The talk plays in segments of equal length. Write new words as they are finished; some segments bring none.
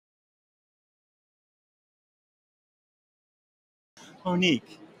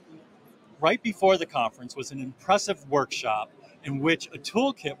Monique, right before the conference was an impressive workshop in which a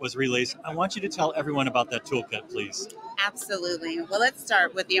toolkit was released. I want you to tell everyone about that toolkit, please. Absolutely. Well, let's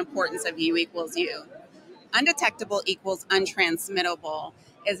start with the importance of U equals U. Undetectable equals untransmittable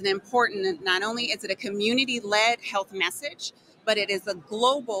is an important, not only is it a community-led health message, but it is a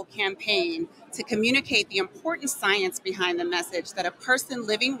global campaign to communicate the important science behind the message that a person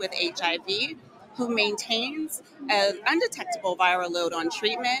living with HIV who maintains an undetectable viral load on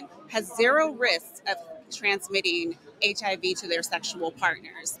treatment has zero risk of transmitting HIV to their sexual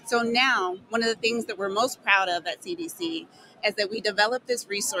partners. So now, one of the things that we're most proud of at CDC is that we developed this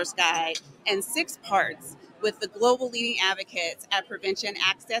resource guide in 6 parts with the global leading advocates at Prevention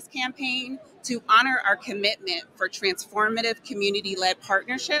Access Campaign to honor our commitment for transformative community-led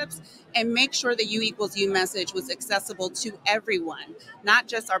partnerships and make sure the U equals U message was accessible to everyone, not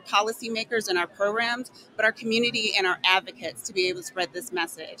just our policymakers and our programs, but our community and our advocates to be able to spread this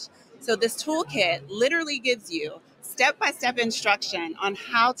message. So this toolkit literally gives you step-by-step instruction on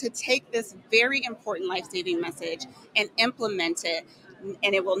how to take this very important life-saving message and implement it.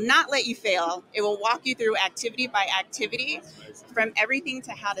 And it will not let you fail. It will walk you through activity by activity, from everything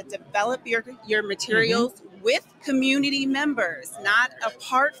to how to develop your materials with community members, not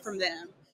apart from them.